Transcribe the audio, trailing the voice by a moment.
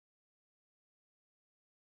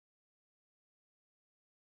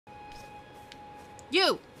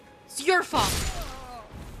You! It's your fault!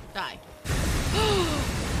 Die.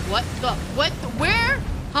 What the? What? Where?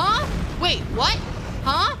 Huh? Wait, what?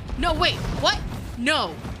 Huh? No, wait, what?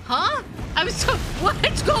 No. Huh? I was so.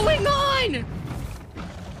 What's going on?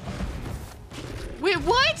 Wait,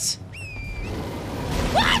 what?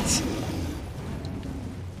 What?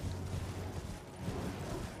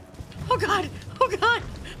 Oh god! Oh god!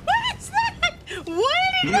 What is that?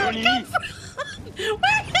 Where did that come from?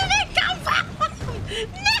 Where did it come from? No!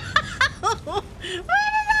 Where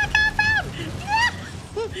did that come from? No!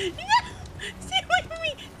 No! Stay away from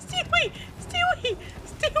me! Stay away! Stay away!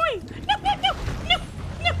 Stay away! No! No! No! No!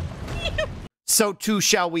 No! No! So too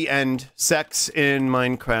shall we end sex in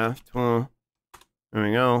Minecraft. Well, there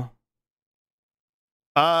we go.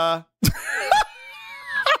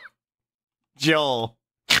 Joel.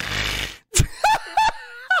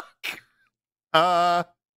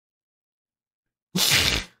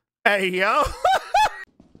 Hey, yo.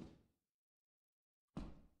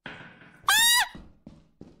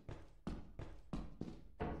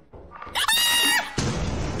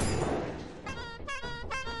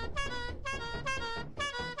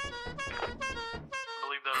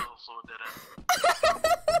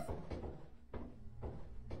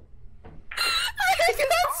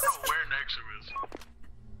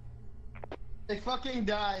 They fucking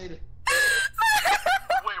died.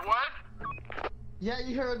 Wait, what? Yeah,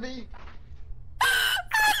 you heard me. Oh,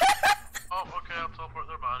 okay, I'll teleport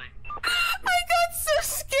their body. I got so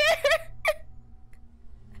scared.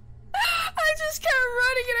 I just kept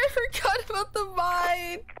running and I forgot about the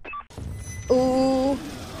mine. Ooh.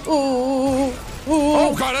 Ooh. Ooh.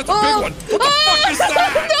 Oh god, that's a big one. What the fuck is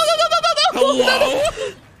that? No. Hello?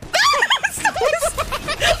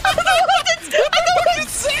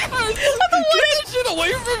 Get shit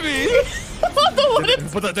away from me!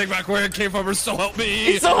 Put that thing back where it came from, or so help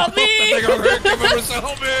me! So help me! That thing over where it came from, or so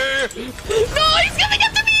help me! No, he's coming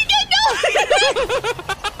after me again! No!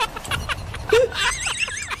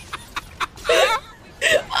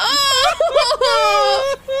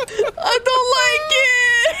 Oh, I don't like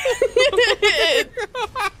it!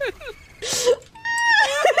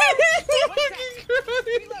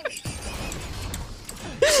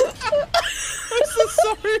 I'm so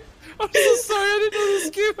sorry! I'm so sorry, I didn't know this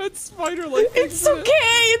game had spider-like. It's okay,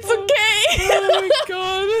 it's okay! Oh my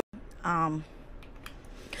god. I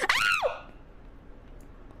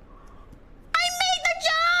made the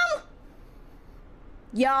jump!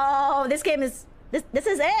 Yo, this game is... This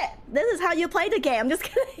is it! This is how you play the game, I'm just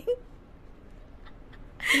kidding.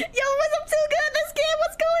 Yo, what's up too good this game?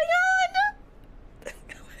 What's going on?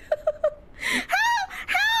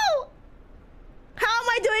 How am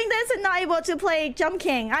I doing this and not able to play Jump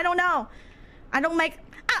King? I don't know. I don't make...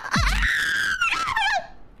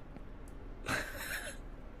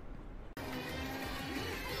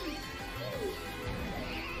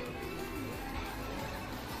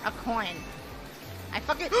 A coin. I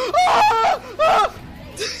fucking...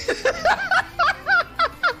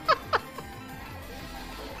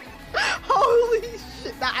 Holy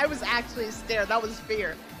shit! I was actually scared. That was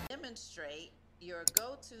fear. Demonstrate your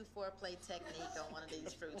go-to foreplay technique on one of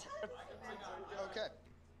these fruits. Okay.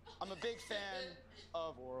 I'm a big fan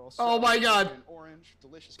of oral. Oh my god. An orange,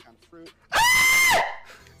 delicious kind of fruit.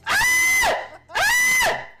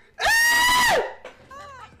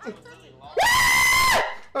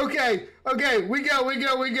 Okay, okay, we go.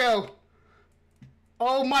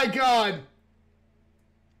 Oh my god.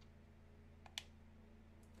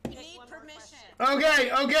 You need permission.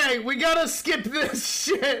 Okay, we gotta skip this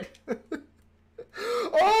shit.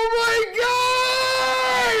 Oh my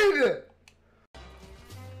god!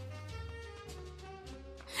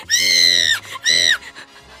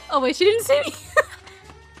 Oh wait, she didn't see me.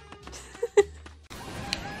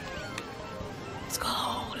 Let's go.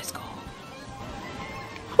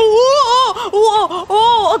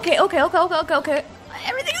 Oh, okay.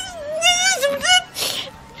 Everything's...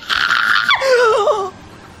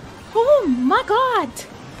 Oh my god.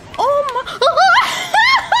 Oh my...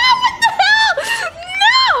 What the hell?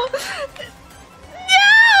 No!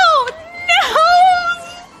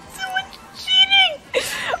 Someone's cheating.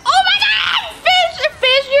 Oh my god!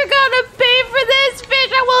 Fish, you're gonna pay for this.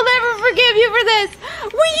 Fish, I will never forgive you for this.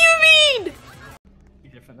 What do you mean?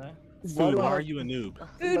 Food, why are you a noob?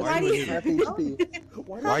 Dude, why are you a noob?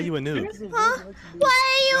 Why are you a noob? Huh? Why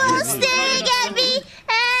are you all staring at me?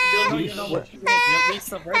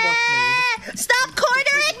 Stop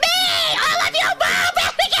cornering me! All of you move!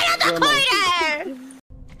 Let me get out the corner!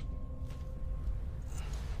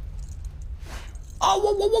 Oh,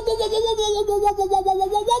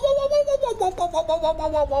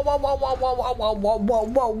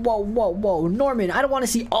 whoa. Norman, I don't want to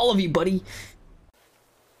see all of you, buddy.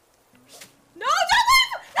 No, don't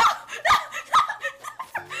leave!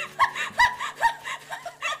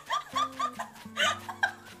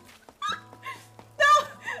 No,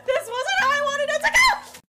 this wasn't how I wanted it to go!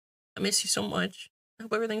 I miss you so much. I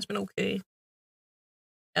hope everything's been okay.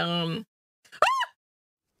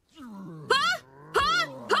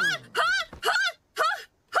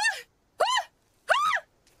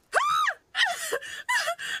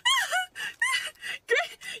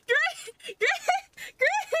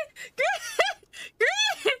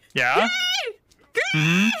 Yeah?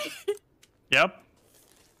 Yep.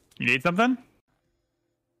 You need something?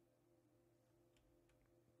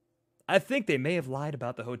 I think they may have lied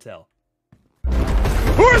about the hotel.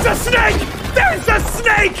 Where's a snake? There's a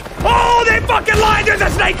snake! Oh, they fucking lied! There's a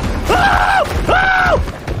snake! Oh! Oh!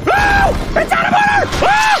 Oh! It's out of order!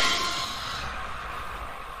 Oh!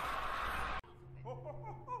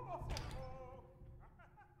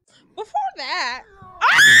 Before that.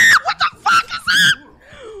 What the fuck is that?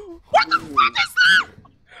 What the fuck is that?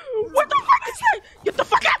 What the fuck is that? Get the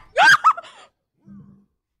fuck out!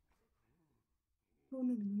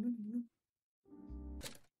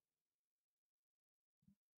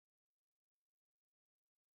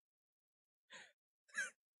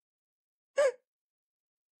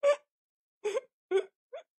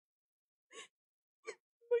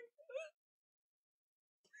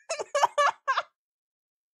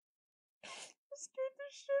 Scared the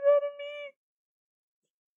shit out of me.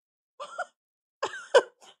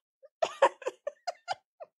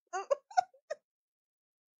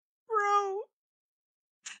 Bro,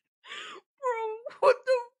 what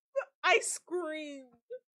the? I screamed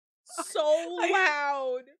so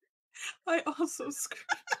loud. I also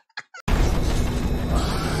screamed.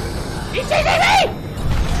 ETTV!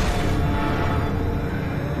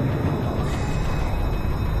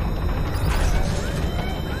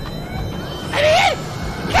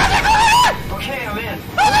 Okay, I'm in.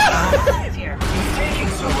 Here. It's taking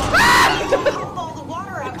so long. All the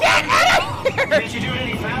water out. Can't you do it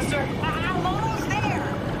any faster? I'm almost there.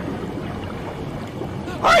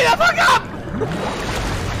 Hurry the fuck up!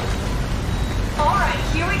 All right,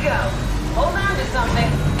 here we go. Hold on to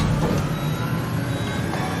something.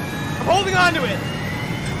 I'm holding on to it.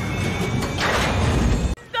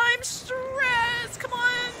 I'm stressed. Come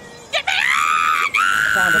on, get me out!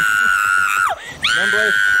 Found him.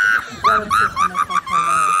 Remember?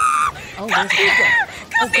 Oh, come here!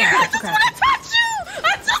 Come here! I just want to touch you!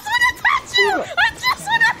 I just want to touch you! I just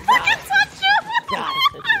want to fucking touch you! Got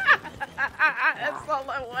it. That's all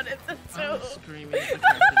I wanted to do. I'm screaming.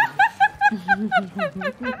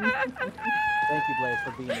 Thank you, Blaze,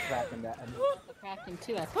 for being the Kraken that. The Kraken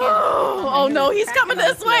too. Oh no, he's coming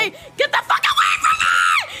this way! Get the fuck away from me!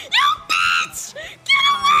 You bitch! Get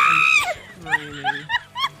away!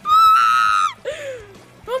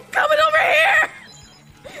 I'm coming over here!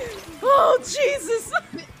 Oh Jesus!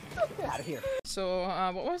 Get out of here. So,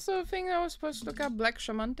 what was the thing I was supposed to look at? Black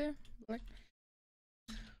Charmante?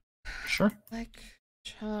 Sure. Black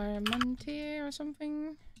Charmante or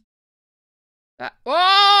something?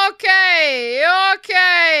 Okay!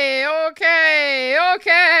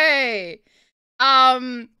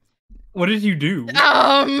 What did you do? What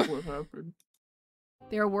happened?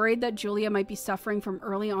 They are worried that Julia might be suffering from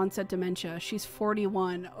early onset dementia. She's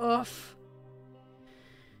 41. Ugh.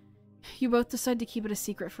 You both decide to keep it a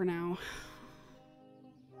secret for now.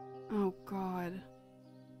 Oh, God.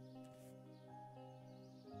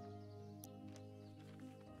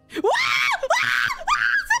 It's on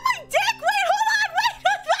my dick! Wait, hold on!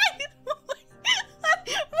 What?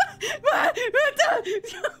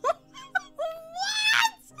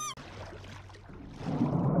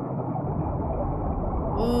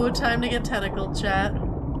 Ooh, time to get tentacled, chat.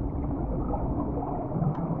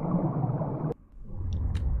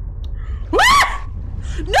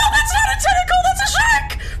 No, that's not a tentacle, that's a shark!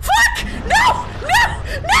 Fuck! No! No!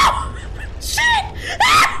 No! Shit!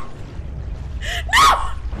 Ah! No!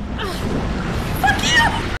 Fuck you!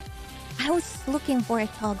 I was looking for a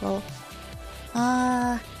toggle.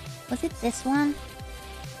 Was it this one?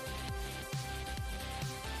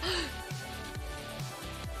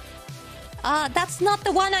 That's not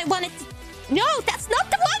the one I wanted to... No, that's not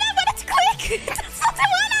the one I wanted to click! That's not the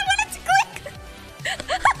one I wanted to click!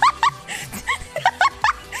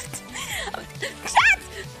 Chat!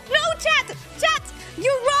 No, chat! Chat!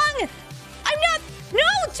 You're wrong! I'm not... No,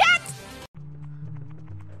 chat!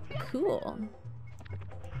 Cool.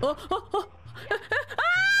 Oh, oh, oh.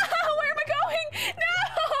 Where am I going? No!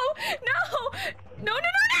 No! No, no,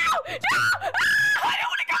 no, no! No! Ah, I don't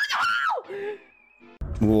want to go in the hole!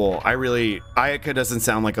 Whoa, Ayaka doesn't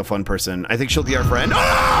sound like a fun person. I think she'll be our friend.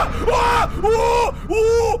 Ah! Ah! Whoa!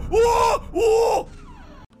 Whoa! Whoa! Whoa!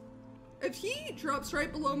 If he drops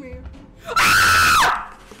right below me.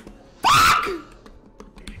 Ah! Fuck!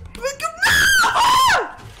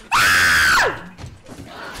 Ah!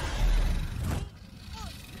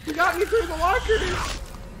 You got me through the locker, dude.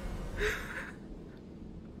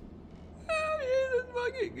 I hate this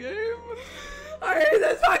fucking game. I hate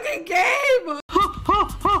this fucking game.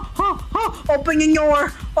 Open your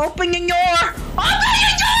door. Open your door. Open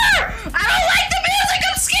your door. I don't like the music.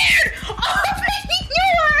 I'm scared. Open your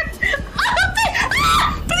door. Open.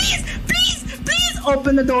 Ah! Please, please, please.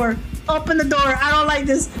 Open the door. Open the door. I don't like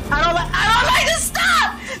this. I don't like this.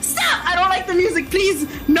 Stop. Stop. I don't like the music. Please.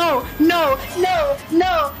 No. No. No.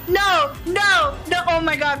 No. No. No. No. Oh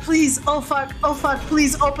my God. Please. Oh fuck. Oh fuck.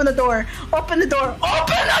 Please open the door. Open the door.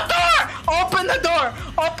 Open the door. Open the door.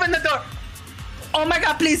 Open the door. Oh my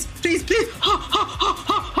God. Please. Please. Please.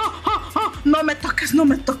 No me tocas. No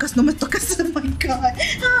me tocas. No me tocas. Oh my God.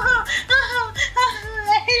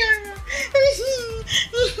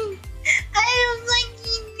 I don't like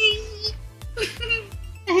it.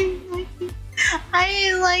 I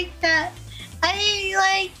didn't like that. I didn't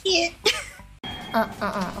like it.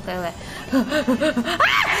 Okay.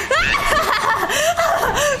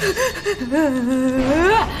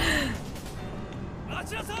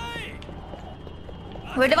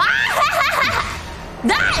 Where do I?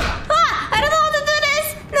 Die! I don't know